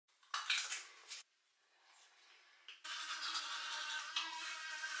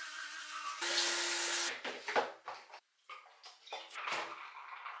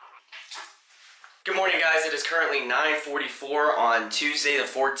morning, guys. It is currently 9:44 on Tuesday the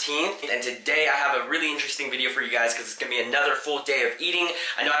 14th, and today I have a really interesting video for you guys because it's going to be another full day of eating.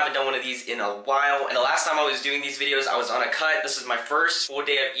 I know I haven't done one of these in a while, and the last time I was doing these videos, I was on a cut. This is my first full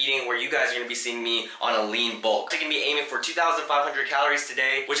day of eating where you guys are going to be seeing me on a lean bulk. I'm going to be aiming for 2,500 calories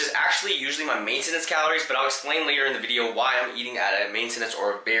today, which is actually usually my maintenance calories, but I'll explain later in the video why I'm eating at a maintenance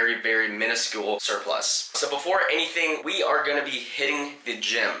or a very, very minuscule surplus. So before anything, we are going to be hitting the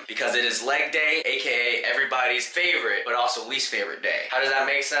gym because it is leg day, aka everybody's favorite but also least favorite day. How does that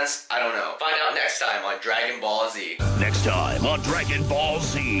make sense? I don't know. Find out next time on Dragon Ball Z. Next time on Dragon Ball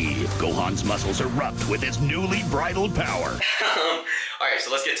Z, Gohan's muscles erupt with his newly bridled power. Alright,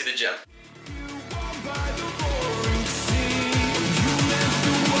 so let's get to the gym.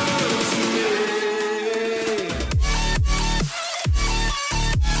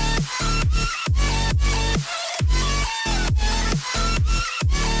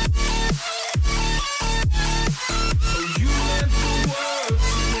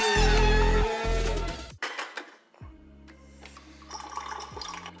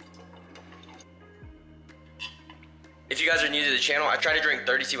 If you guys are new to the channel, I try to drink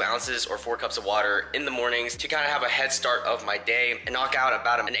 32 ounces or 4 cups of water in the mornings to kind of have a head start of my day and knock out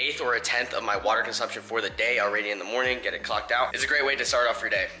about an eighth or a tenth of my water consumption for the day already in the morning, get it clocked out. It's a great way to start off your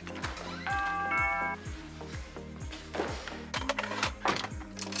day.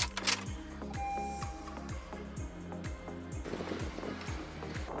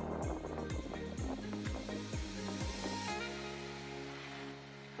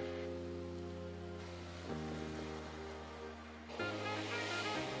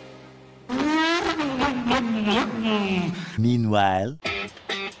 Meanwhile,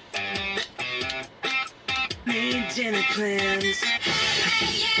 need dinner plans.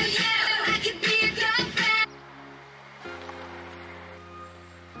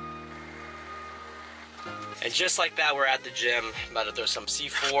 And just like that, we're at the gym. I'm about to throw some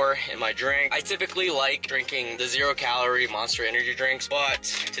C4 in my drink. I typically like drinking the 0-calorie Monster energy drinks, but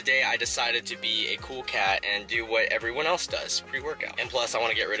today I decided to be a cool cat and do what everyone else does, pre-workout. And plus, I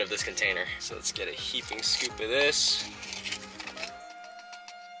want to get rid of this container. So let's get a heaping scoop of this.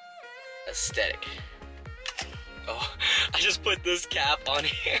 Aesthetic. Oh, I just put this cap on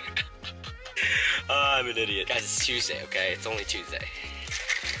here. I'm an idiot. Guys, it's Tuesday, okay? It's only Tuesday.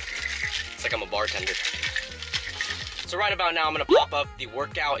 It's like I'm a bartender. So right about now, I'm gonna pop up the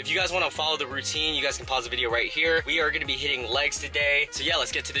workout. If you guys wanna follow the routine, you guys can pause the video right here. We are gonna be hitting legs today. So yeah,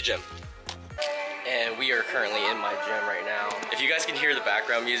 let's get to the gym. And we are currently in my gym right now. If you guys can hear the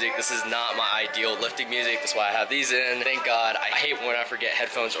background music, this is not my ideal lifting music. That's why I have these in. Thank God. I hate when I forget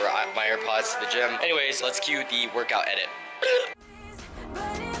headphones or my AirPods to the gym. Anyways, let's cue the workout edit.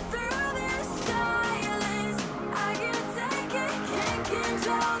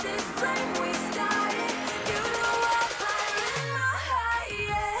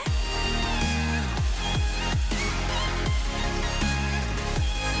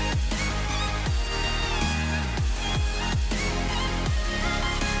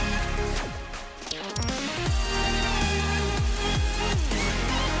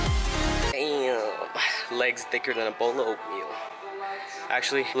 Legs thicker than a bowl of oatmeal.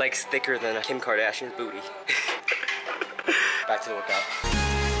 Actually, legs thicker than Kim Kardashian's booty. Back to the workout.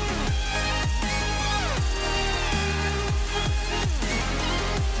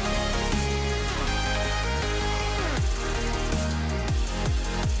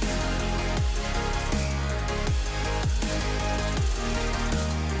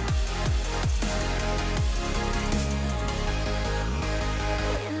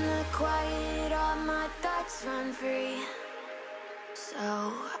 Run free, so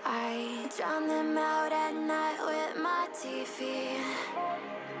I drown them out at night with my TV.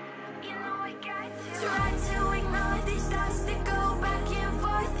 You know I got to try to ignore these thoughts that go back and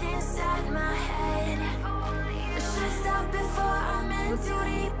forth inside my head. I should stop before I'm in too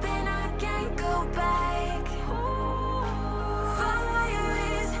deep and I can't go back. Fire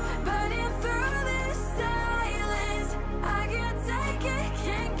is burning through this silence. I can't take it,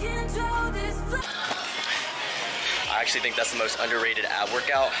 can't control this flame. I actually think that's the most underrated ab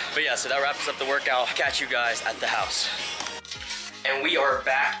workout. But yeah, so that wraps up the workout. Catch you guys at the house. And we are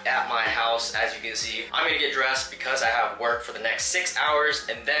back at my house, as you can see. I'm gonna get dressed because I have work for the next 6 hours,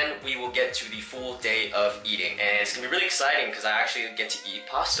 and then we will get to the full day of eating. And it's gonna be really exciting because I actually get to eat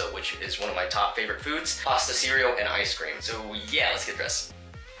pasta, which is one of my top favorite foods. Pasta, cereal, and ice cream. So yeah, let's get dressed.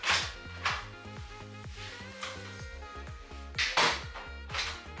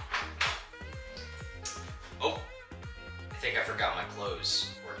 Oh. I think I forgot my clothes,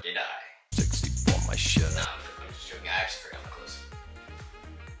 or did I? Sexy for my shit. Nah, I'm just joking. I actually forgot my clothes.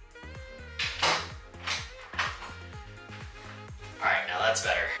 That's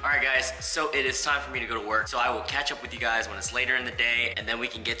better. All right, guys, so it is time for me to go to work. So I will catch up with you guys when it's later in the day, and then we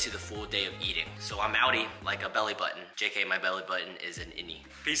can get to the full day of eating. So I'm outie like a belly button. JK, my belly button is an innie.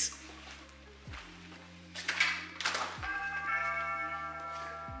 Peace.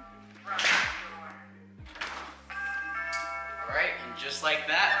 Alright, and just like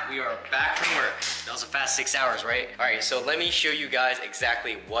that, we are back from work. That was a fast 6 hours, right? Alright, so let me show you guys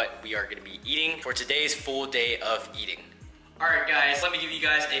exactly what we are gonna be eating for today's full day of eating. Alright guys, let me give you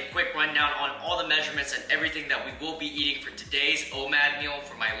guys a quick rundown on all the measurements and everything that we will be eating for today's OMAD meal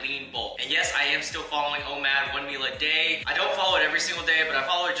for my lean bulk. And yes, I am still following OMAD 1 meal a day. I don't follow it every single day, but I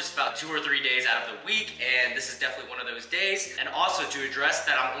follow it just about 2 or 3 days out of the week, and this is definitely one of those days. And also to address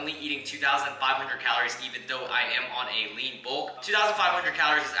that I'm only eating 2,500 calories even though I am on a lean bulk. 2,500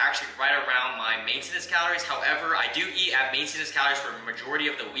 calories is actually right around my maintenance calories. However, I do eat at maintenance calories for a majority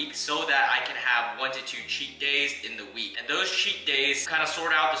of the week so that I can have 1 to 2 cheat days in the week. And those cheat days kind of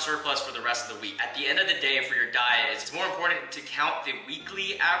sort out the surplus for the rest of the week. At the end of the day, for your diet, it's more important to count the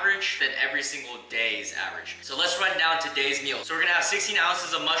weekly average than every single day's average. So let's run down today's meal. So we're gonna have 16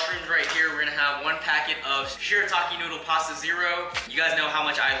 ounces of mushrooms right here. We're gonna have 1 packet of shirataki noodle pasta zero. You guys know how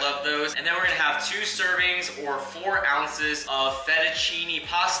much I love those. And then we're gonna have 2 servings or 4 ounces of fettuccine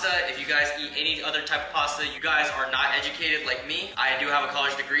pasta. If you guys eat any other type of pasta, you guys are not educated like me. I do have a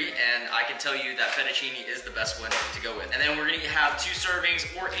college degree, and I can tell you that fettuccine is the best one to go with. And then we're gonna have 2 servings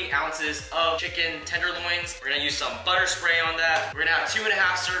or 8 ounces of chicken tenderloins. We're gonna use some butter spray on that. We're gonna have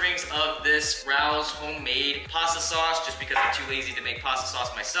 2.5 servings of this Rouse homemade pasta sauce, just because I'm too lazy to make pasta sauce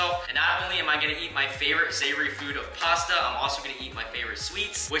myself. And not only am I gonna eat my favorite savory food of pasta, I'm also gonna eat my favorite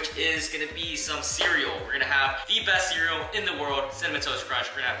sweets, which is gonna be some cereal. We're gonna have the best cereal in the world, Cinnamon Toast Crunch.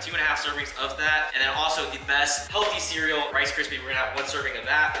 We're gonna have 2.5 servings of that. And then also the best healthy cereal, Rice Krispie. We're gonna have 1 serving of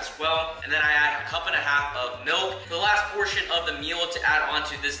that as well. And then I add 1.5 cups of milk. For the last portion of the meal to add on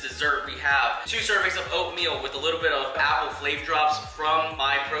to this dessert, we have 2 servings of oatmeal with a little bit of apple flavor drops from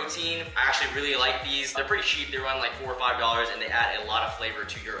My Protein. I actually really like these. They're pretty cheap. They run like $4 or $5 and they add a lot of flavor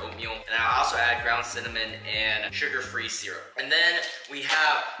to your oatmeal. And I also add ground cinnamon and sugar-free syrup. And then we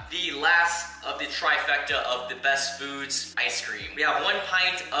have the last of the trifecta of the best foods, ice cream. We have 1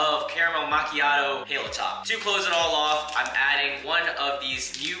 pint of caramel macchiato Halo Top. To close it all off, I'm adding 1 of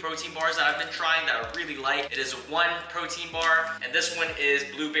these new protein bars that I've been trying that I really like. It is 1 protein bar, and this one is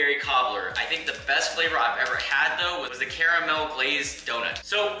blueberry cobbler. I think the best flavor I've ever had though was the caramel glazed donut.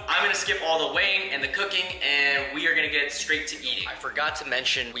 So I'm gonna skip all the weighing and the cooking, and we are gonna get straight to eating. I forgot to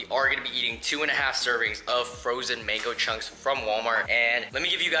mention we are gonna be eating 2.5 servings of frozen mango chunks from Walmart, and let me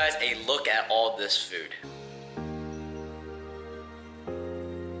give you guys a look at all this food.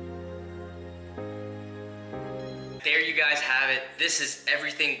 There you guys have it. This is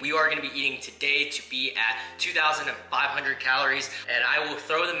everything we are gonna be eating today to be at 2,500 calories. And I will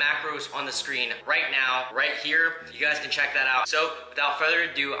throw the macros on the screen right now, right here. You guys can check that out. So without further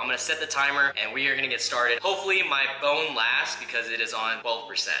ado, I'm gonna set the timer and we are gonna get started. Hopefully my phone lasts because it is on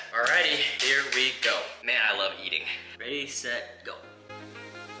 12%. Alrighty, here we go. Man, I love eating. Ready, set, go.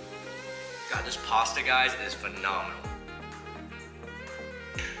 God, this pasta, guys, is phenomenal.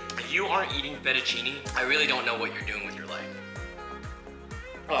 If you aren't eating fettuccine, I really don't know what you're doing with your life.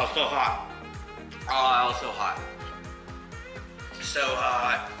 Oh, it's so hot. Oh, it's so hot. So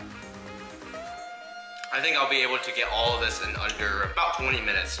hot. I think I'll be able to get all of this in under about 20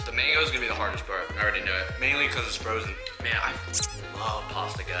 minutes. The mango is gonna be the hardest part. I already know it. Mainly because it's frozen. Man, I love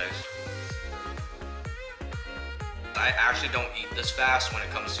pasta, guys. I actually don't eat this fast when it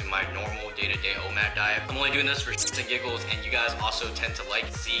comes to my normal day-to-day OMAD diet. I'm only doing this for shits and giggles, and you guys also tend to like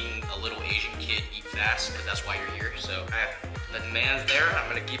seeing a little Asian kid eat fast because that's why you're here. So the demand's there, I'm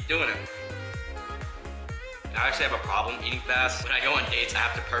gonna keep doing it. I actually have a problem eating fast. When I go on dates, I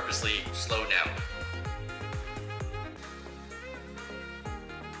have to purposely slow down.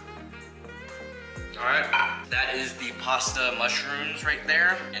 Alright, that is the pasta mushrooms right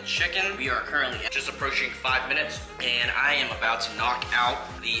there and chicken. We are currently just approaching 5 minutes and I am about to knock out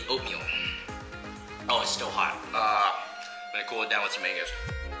the oatmeal. Oh, it's still hot. I'm gonna cool it down with some mangoes.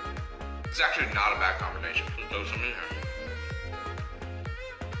 It's actually not a bad combination. Let's throw some in here.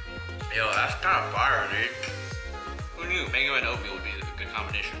 Yo, that's kind of fire, dude. Who knew mango and oatmeal would be a good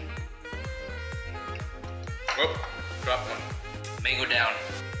combination? Oh, drop one. Mango down.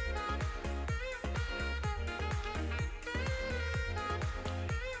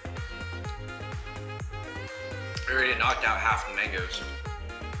 I already knocked out half the mangoes.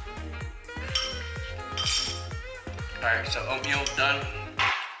 Alright, so oatmeal's done.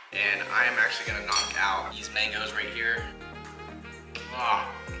 And I am actually gonna knock out these mangoes right here.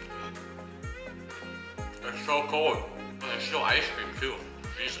 Ah. They're so cold. But they're still ice cream. too.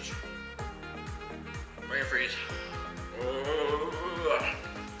 Jesus. Brain freeze.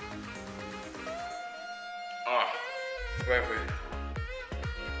 Oh, brain freeze.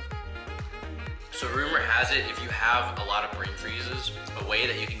 So rumor has it, if you have a lot of brain freezes, a way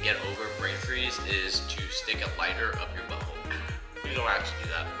that you can get over brain freeze is to stick a lighter up your butthole. You don't have to do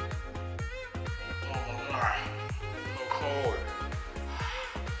that. Oh my god, so cold.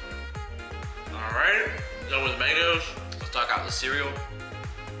 Alright, done with mangoes. Let's talk out the cereal.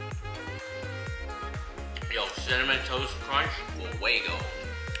 Yo, Cinnamon Toast Crunch, fuego.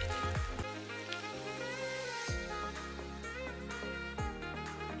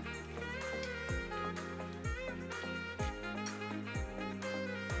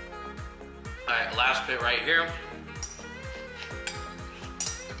 Alright, last bit right here.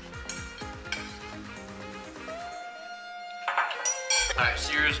 Alright,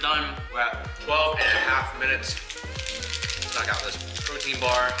 cereal's done. We're at 12 and a half minutes. Knock out this protein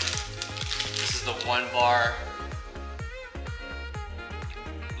bar. This is the 1 bar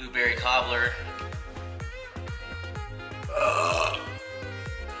blueberry cobbler.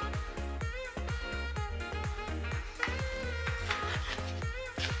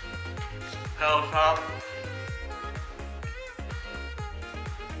 Hell top.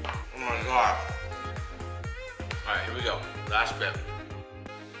 Oh my god. Alright, here we go. Last bit.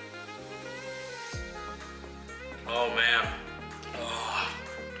 Oh man. Oh,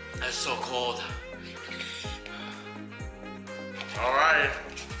 that's so cold. Alright.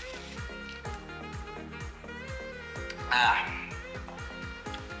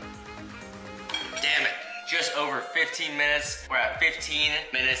 Damn it. Just over 15 minutes. We're at 15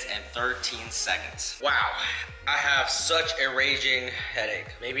 minutes and 13 seconds. Wow. I have such a raging headache.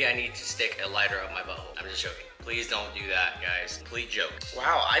 Maybe I need to stick a lighter up my butthole. I'm just joking. Please don't do that, guys. Complete joke.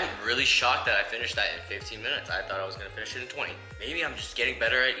 Wow, I'm really shocked that I finished that in 15 minutes. I thought I was gonna finish it in 20. Maybe I'm just getting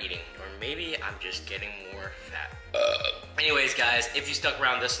better at eating, or maybe I'm just getting more fat. Anyways, guys, if you stuck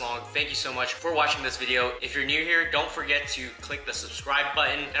around this long, thank you so much for watching this video. If you're new here, don't forget to click the subscribe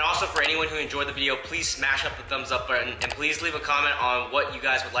button. And also for anyone who enjoyed the video, please smash up the thumbs up button and please leave a comment on what you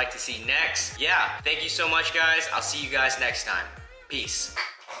guys would like to see next. Yeah, thank you so much, guys. I'll see you guys next time. Peace.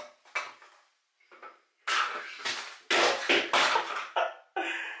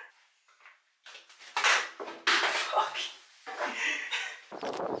 Fuck.